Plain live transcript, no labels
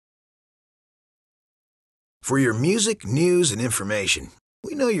For your music, news, and information,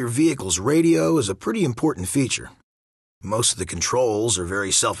 we know your vehicle's radio is a pretty important feature. Most of the controls are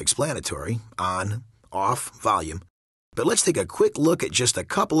very self-explanatory, on, off, volume, but let's take a quick look at just a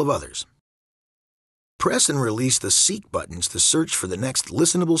couple of others. Press and release the Seek buttons to search for the next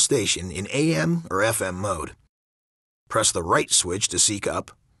listenable station in AM or FM mode. Press the right switch to seek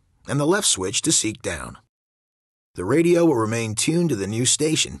up, and the left switch to seek down. The radio will remain tuned to the new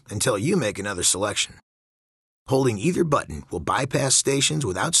station until you make another selection. Holding either button will bypass stations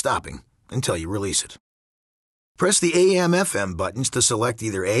without stopping until you release it. Press the AM/FM buttons to select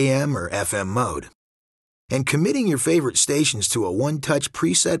either AM or FM mode. And committing your favorite stations to a one-touch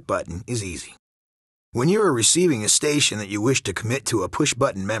preset button is easy. When you are receiving a station that you wish to commit to a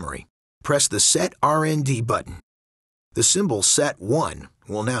push-button memory, press the Set RND button. The symbol Set1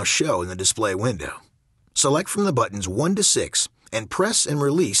 will now show in the display window. Select from the buttons 1 to 6 and press and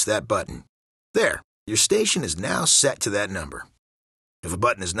release that button. There, your station is now set to that number. If a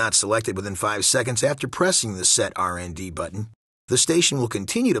button is not selected within 5 seconds after pressing the Set RND button, the station will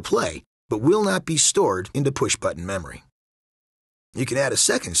continue to play but will not be stored into push-button memory. You can add a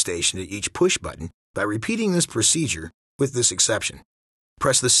second station to each push button by repeating this procedure with this exception.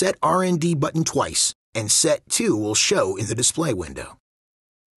 Press the Set RND button twice, and Set2 will show in the display window.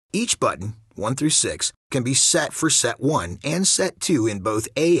 Each button, 1 through 6, can be set for Set1 and Set2 in both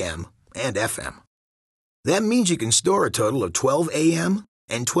AM and FM. That means you can store a total of 12 AM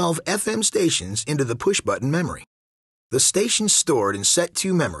and 12 FM stations into the push-button memory. The stations stored in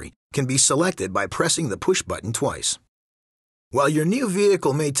Set2 memory can be selected by pressing the push button twice. While your new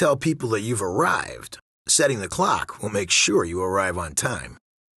vehicle may tell people that you've arrived, setting the clock will make sure you arrive on time.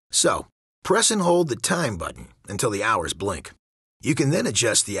 So, press and hold the time button until the hours blink. You can then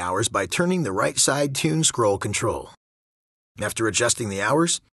adjust the hours by turning the right side tune scroll control. After adjusting the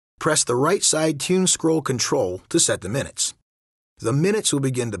hours, press the right side tune scroll control to set the minutes. The minutes will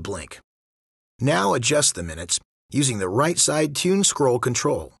begin to blink. Now adjust the minutes using the right side tune scroll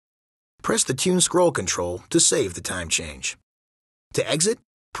control. Press the tune scroll control to save the time change. To exit,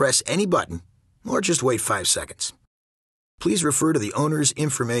 press any button or just wait 5 seconds. Please refer to the Owner's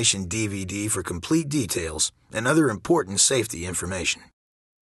Information DVD for complete details and other important safety information.